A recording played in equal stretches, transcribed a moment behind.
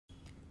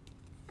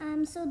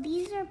So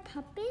these are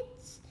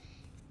puppets,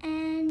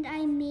 and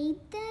I made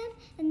them,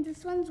 and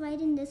this one's white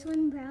and this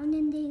one brown,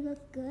 and they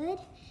look good.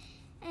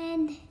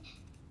 And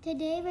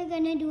today we're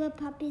gonna do a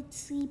puppet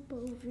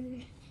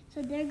sleepover.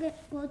 So they're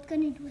both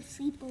gonna do a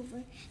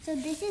sleepover. So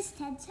this is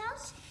Ted's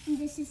house, and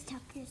this is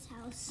Tucker's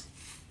house.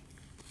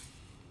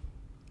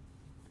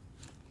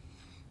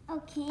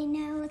 Okay,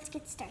 now let's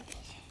get started.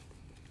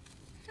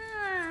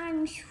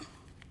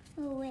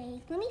 Oh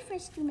wait, let me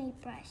first do my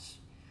brush.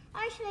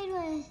 Or should I do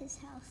it at his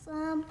house?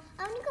 I'm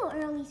gonna go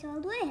early, so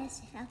I'll do it at his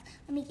house.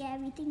 Let me get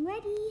everything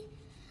ready.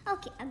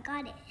 Okay, I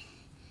got it.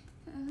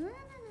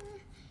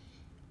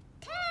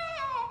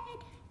 Ted!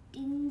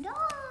 Ding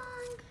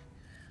dong!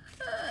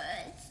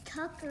 It's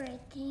Tucker, I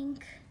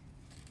think.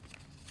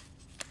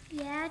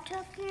 Yeah,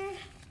 Tucker?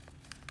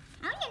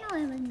 How do you know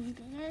it was me?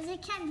 Because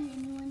it can't be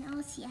anyone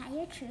else. Yeah,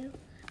 you're true.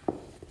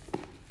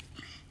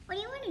 What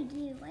do you want to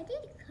do? Why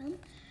did you come?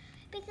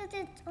 Because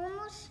it's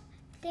almost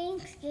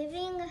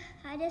Thanksgiving.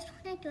 I just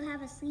wanted to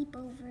have a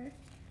sleepover.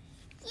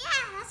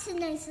 Yeah, that's a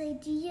nice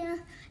idea.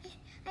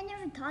 I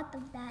never thought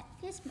of that.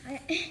 You're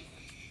smart.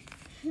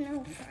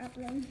 No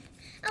problem.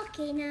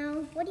 Okay,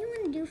 now, what do you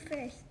want to do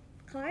first?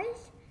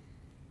 Cars?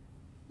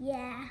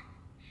 Yeah.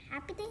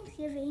 Happy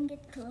Thanksgiving.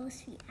 Get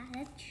close. Yeah,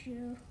 that's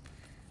true.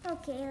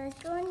 Okay,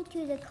 let's go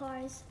into the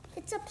cars.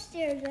 It's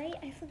upstairs, right?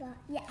 I forgot.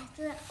 Yeah, it's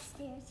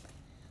upstairs.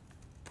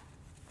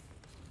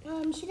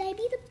 Should I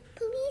be the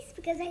police?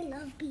 Because I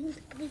love being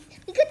the police.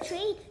 We could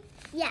trade.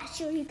 Yeah,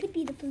 sure, you could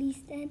be the police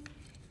then.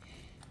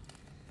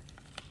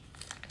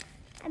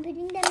 I'm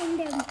putting them in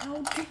their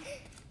mouth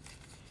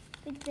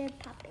with their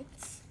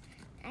puppets.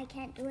 I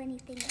can't do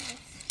anything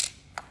else.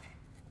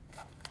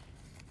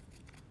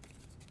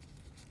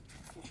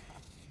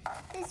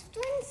 This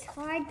one's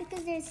hard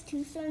because there's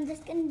two, so I'm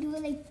just gonna do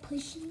it like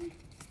pushing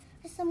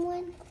for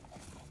someone.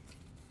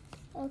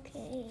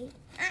 Okay.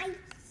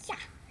 Yeah.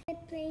 I'm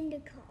playing the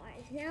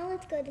cars. Now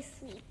let's go to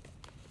sleep.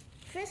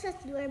 First,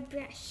 let's do our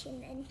brush,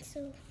 and then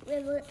so we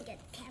won't get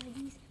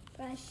cavities.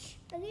 Brush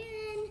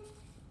again.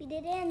 We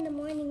did it in the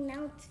morning.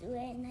 Now let's do it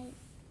at night.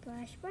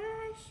 Brush,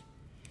 brush.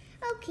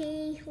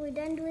 Okay, we're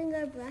done doing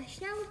our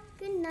brush. Now,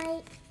 good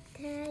night,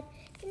 Ted.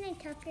 Good night,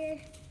 Tucker.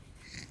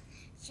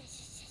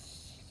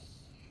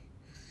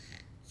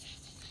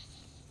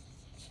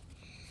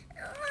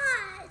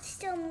 It's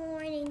still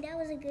morning. That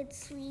was a good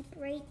sleep,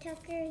 right,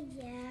 Tucker?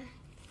 Yeah,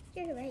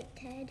 you're right,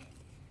 Ted.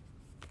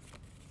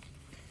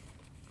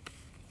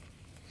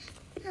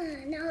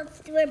 Now let's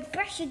do our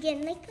brush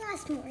again, like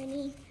last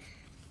morning.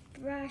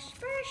 Brush,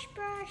 brush,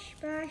 brush,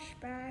 brush,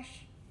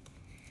 brush.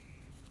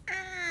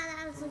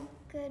 That was a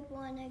good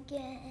one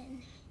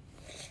again.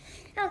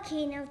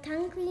 Okay, now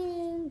tongue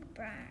cleaning.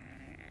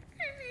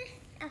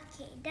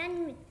 Okay,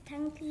 done with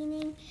tongue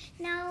cleaning.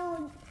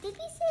 Now, did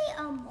we say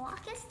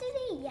walk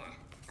yesterday? Yeah.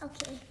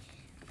 Okay.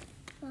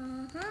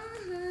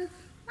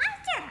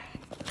 What's there?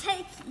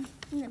 Turkey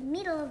in the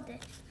middle of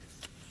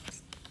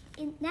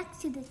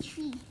next to the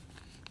tree.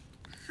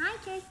 Hi,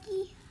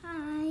 Turkey.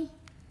 Hi.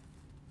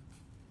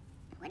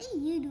 What are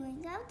you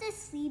doing? I was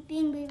just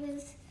sleeping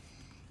because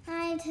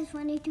I just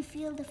wanted to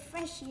feel the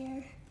fresh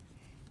air.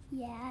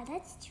 Yeah,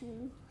 that's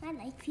true. I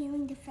like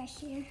feeling the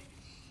fresh air.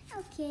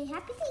 Okay,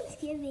 happy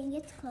Thanksgiving.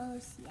 It's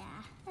close.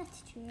 Yeah,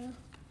 that's true.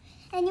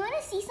 And you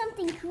want to see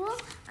something cool?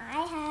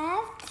 I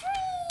have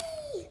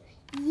three.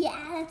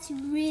 Yeah, that's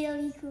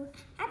really cool.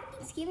 Happy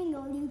Thanksgiving,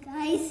 all you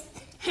guys.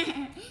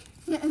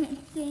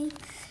 Okay.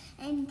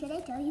 And could I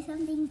tell you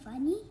something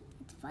funny?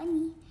 It's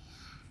funny.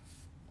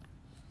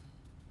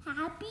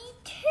 Happy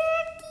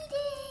Turkey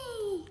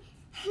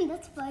Day!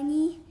 That's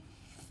funny.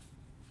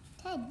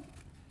 Ted,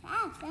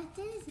 that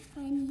is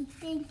funny.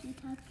 Thank you,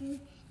 Tucker.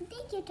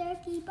 Thank you,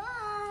 Turkey.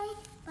 Bye.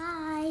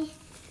 Bye.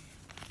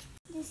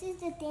 This is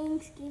the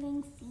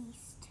Thanksgiving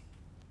feast.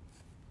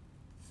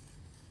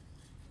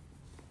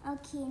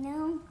 Okay,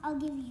 now I'll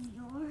give you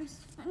yours.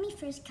 Let me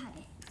first cut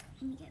it.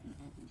 Let me get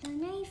the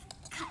knife.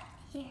 Cut.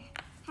 Here,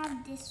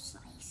 have this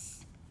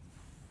slice.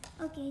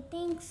 Okay,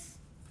 thanks,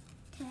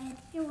 Ted.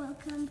 You're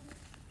welcome.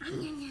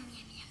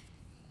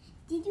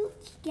 Did you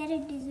get a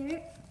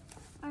dessert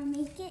or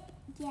make it?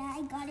 Yeah,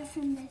 I got it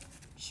from the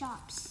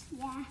shops.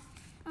 Yeah.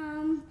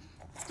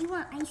 Do you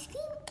want ice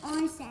cream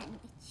or a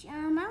sandwich? I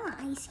want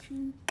ice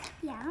cream.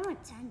 Yeah, I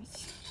want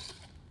sandwich.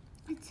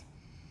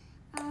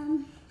 That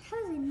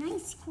was a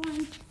nice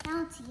corn.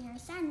 Now it's here,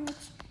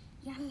 sandwich.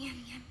 Yum,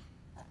 yum, yum.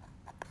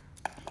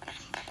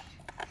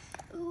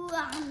 Ooh,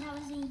 that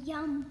was a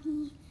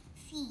yummy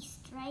feast,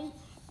 right?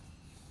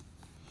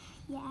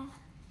 Yeah.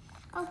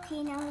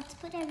 Okay, now let's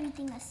put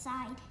everything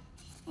aside.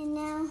 And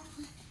now,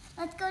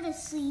 let's go to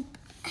sleep.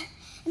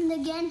 And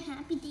again,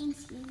 happy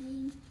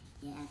Thanksgiving.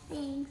 Yeah,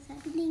 thanks.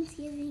 Happy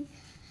Thanksgiving.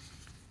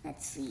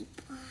 Let's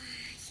sleep.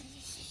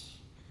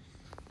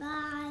 Bye.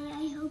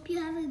 I hope you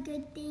have a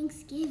good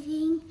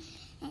Thanksgiving.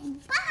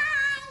 And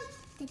bye.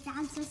 The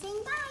dogs are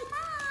saying bye,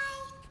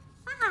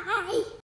 bye. Bye.